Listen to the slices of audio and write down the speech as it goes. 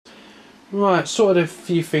Right, sorted a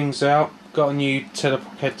few things out. Got a new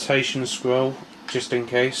teleportation scroll, just in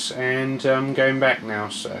case, and I'm going back now,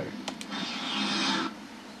 so...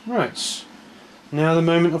 Right. Now the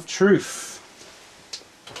moment of truth.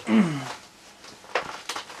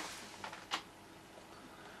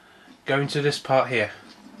 Going to this part here.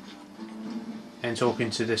 And talking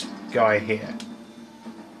to this guy here.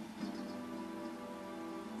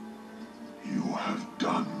 You have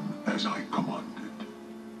done as I commanded,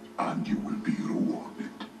 and you will be rewarded.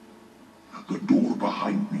 The door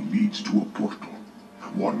behind me leads to a portal,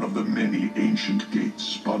 one of the many ancient gates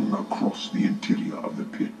spun across the interior of the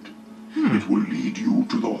pit. It will lead you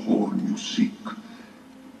to the horn you seek,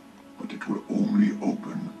 but it will only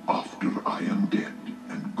open after I am dead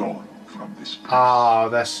and gone from this place. Ah,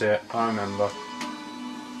 that's it. I remember.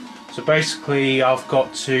 So basically, I've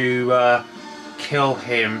got to kill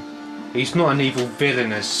him. He's not an evil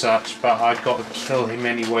villain as such, but I've got to kill him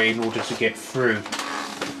anyway in order to get through.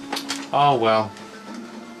 Oh well.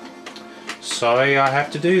 Sorry I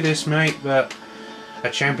have to do this, mate, but a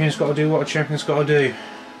champion's got to do what a champion's got to do.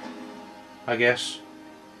 I guess.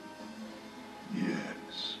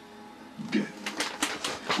 Yes, death.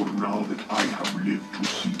 For now that I have lived to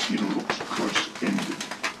see Ilruk's curse ended,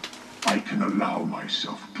 I can allow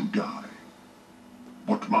myself to die.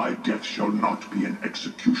 But my death shall not be an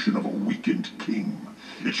execution of a weakened king.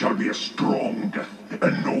 It shall be a strong death,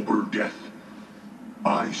 a noble death.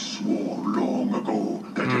 I swore long ago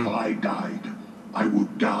that if I died, I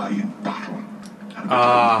would die in battle, and that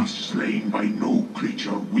I would be slain by no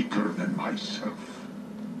creature weaker than myself.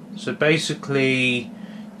 So basically,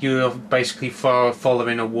 you're basically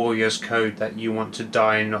following a warrior's code that you want to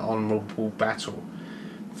die in an honourable battle.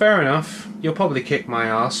 Fair enough. You'll probably kick my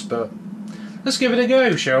ass, but let's give it a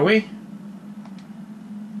go, shall we?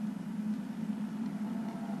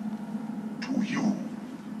 To you,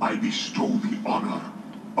 I bestow the honor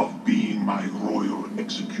of being my royal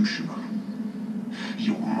executioner.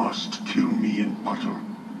 You must kill me in battle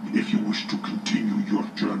if you wish to continue your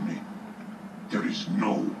journey. There is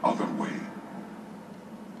no other way.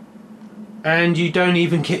 And you don't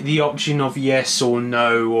even get the option of yes or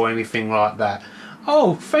no or anything like that.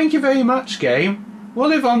 Oh, thank you very much, game.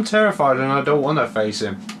 What if I'm terrified and I don't want to face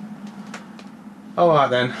him? Alright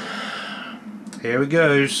then. Here it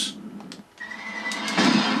goes.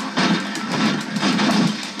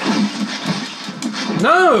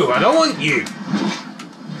 No, I don't want you.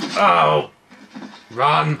 Oh,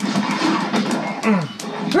 run.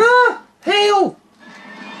 Ah, heal.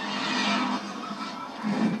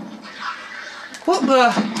 What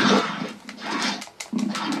the?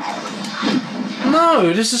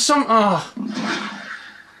 No, this is some. Oh,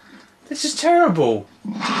 this is terrible.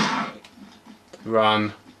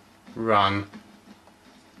 Run, run.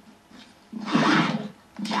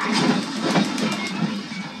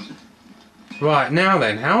 Right, now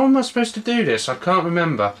then, how am I supposed to do this? I can't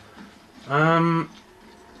remember.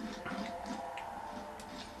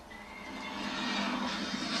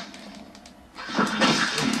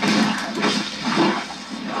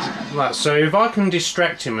 Right, so if I can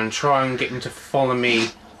distract him and try and get him to follow me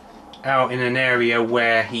out in an area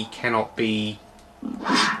where he cannot be...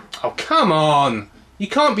 Oh, come on! You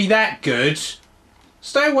can't be that good!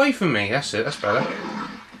 Stay away from me, that's it, that's better.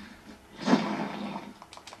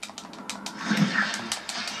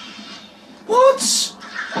 What?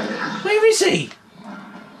 Where is he?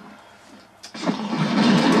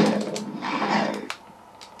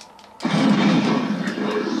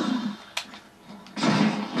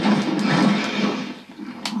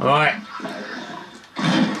 Right.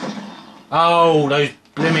 Oh, those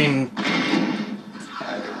blimmin'...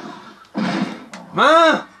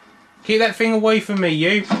 Ah! Keep that thing away from me,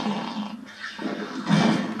 you.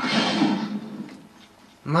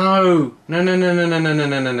 No. No, no, no, no, no, no, no,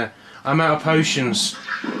 no, no, no. I'm out of potions.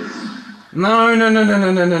 No, no, no, no,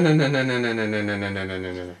 no, no, no, no, no, no, no, no, no, no, no, no, no, no,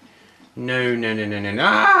 no, no. No, no, no, no, no, no.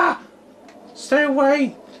 Ah! Stay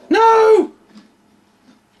away. No!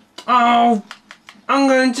 Oh! I'm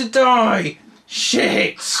going to die!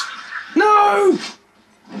 Shit! No!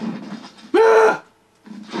 Ah!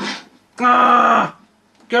 Ah!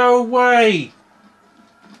 Go away!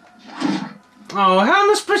 Oh, how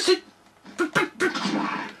am I supposed to...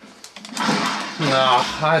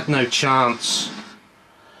 Ah, I had no chance.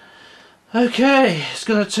 Okay, it's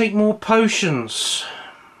gonna take more potions.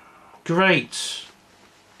 Great.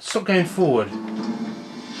 Stop going forward.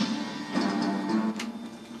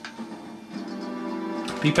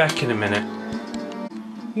 Be back in a minute.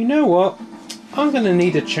 You know what? I'm gonna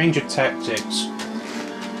need a change of tactics.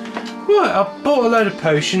 Right, I've bought a load of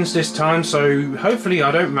potions this time, so hopefully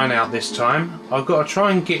I don't run out this time. I've got to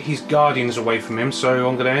try and get his guardians away from him, so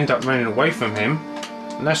I'm going to end up running away from him.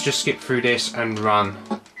 And let's just skip through this and run.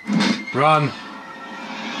 Run!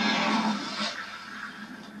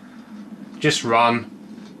 Just run.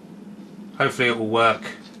 Hopefully it will work.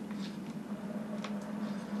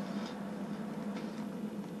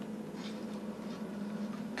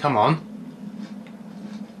 Come on.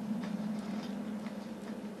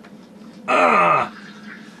 Ah!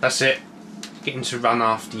 That's it. Getting to run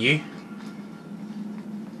after you.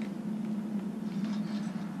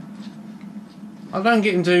 I don't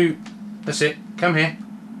get into... That's it. Come here.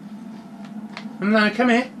 No, come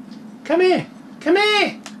here. Come here. Come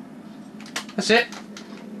here. That's it.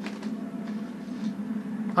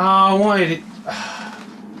 Oh, I wanted it.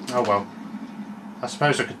 Oh well. I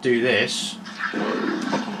suppose I could do this.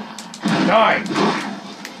 Die!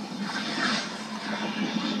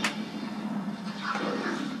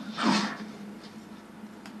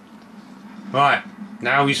 Right,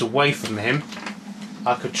 now he's away from him,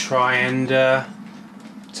 I could try and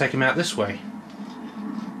take him out this way.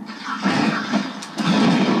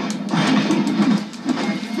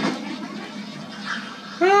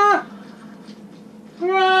 Ah!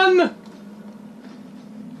 Run!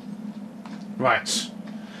 Right.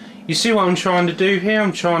 You see what I'm trying to do here?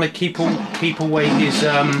 I'm trying to keep away his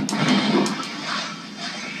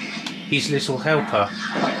little helper.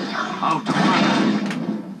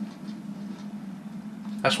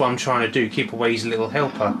 That's what I'm trying to do, keep away his little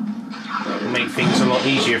helper. It'll make things a lot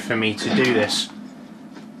easier for me to do this.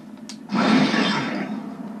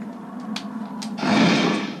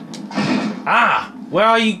 Ah! Where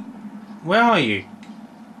are you? Where are you?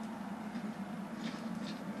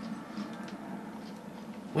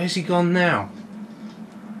 Where's he gone now?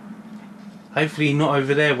 Hopefully not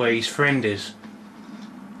over there where his friend is.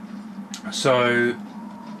 So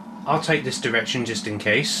I'll take this direction just in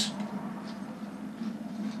case.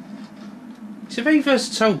 He's a very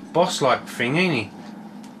versatile boss-like thing, ain't he?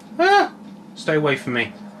 Ah! Stay away from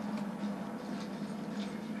me.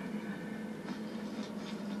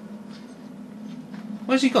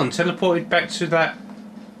 Where's he gone? Teleported back to that...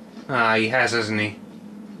 Ah, he has, hasn't he?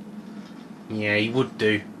 Yeah, he would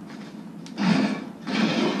do.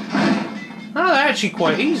 Oh, they're actually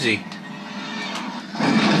quite easy.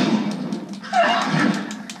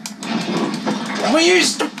 Will you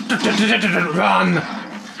run?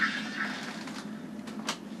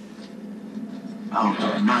 Out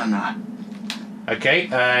of mana. Okay,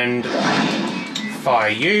 and fire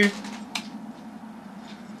you.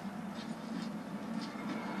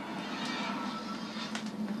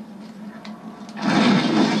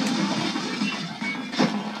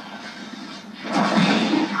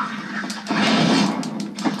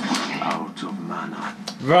 Out of mana.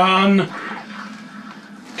 Run!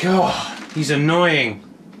 God, he's annoying.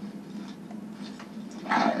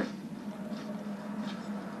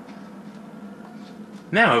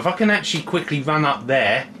 Now, if I can actually quickly run up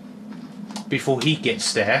there before he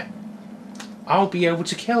gets there, I'll be able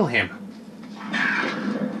to kill him.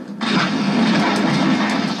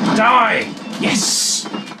 Die! Yes!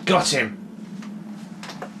 Got him.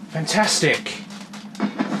 Fantastic.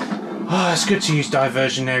 Oh, it's good to use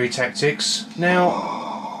diversionary tactics. Now...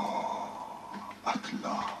 At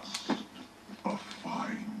last, a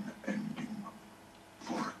fine ending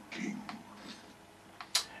for a king.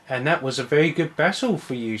 And that was a very good battle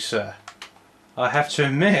for you, sir. I have to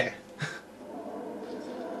admit.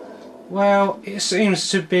 Well, it seems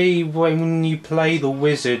to be when you play the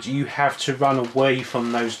wizard, you have to run away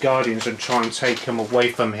from those guardians and try and take them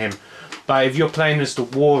away from him. But if you're playing as the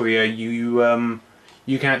warrior, you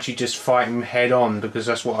can actually just fight him head on, because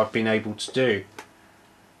that's what I've been able to do.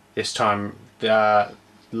 This time,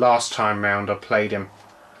 last time round I played him.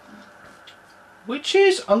 Which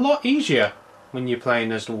is a lot easier when you're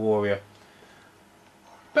playing as the warrior.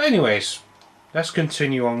 But anyways, let's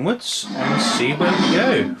continue onwards and see where we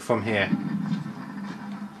go from here.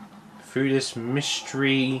 Through this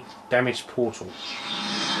mystery damaged portal.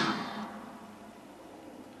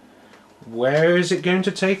 Where is it going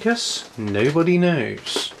to take us? Nobody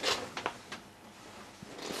knows.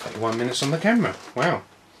 31 minutes on the camera. Wow.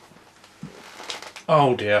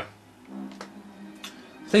 Oh dear.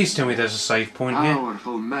 Please tell me there's a save point here.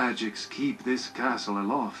 Powerful magics keep this castle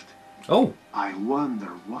aloft. Oh. I wonder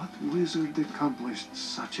what wizard accomplished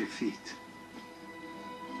such a feat.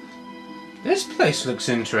 This place looks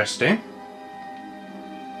interesting.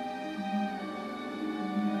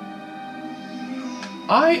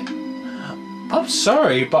 I'm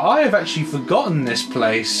sorry, but I have actually forgotten this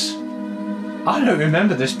place. I don't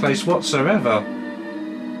remember this place whatsoever.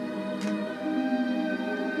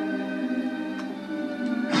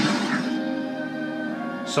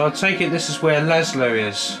 So I take it this is where Laszlo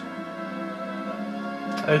is.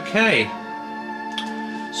 Okay.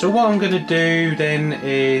 So what I'm going to do then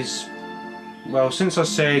is, well, since I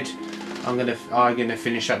said I'm gonna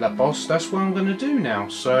finish up that boss, that's what I'm gonna do now.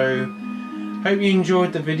 So hope you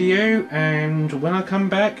enjoyed the video, and when I come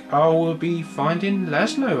back I will be finding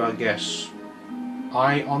Laszlo, I guess.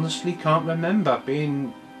 I honestly can't remember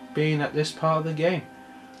being at this part of the game.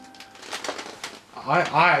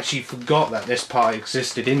 I actually forgot that this part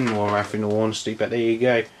existed in Norrath, in all honesty, but there you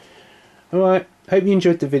go. Alright, hope you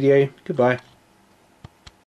enjoyed the video. Goodbye.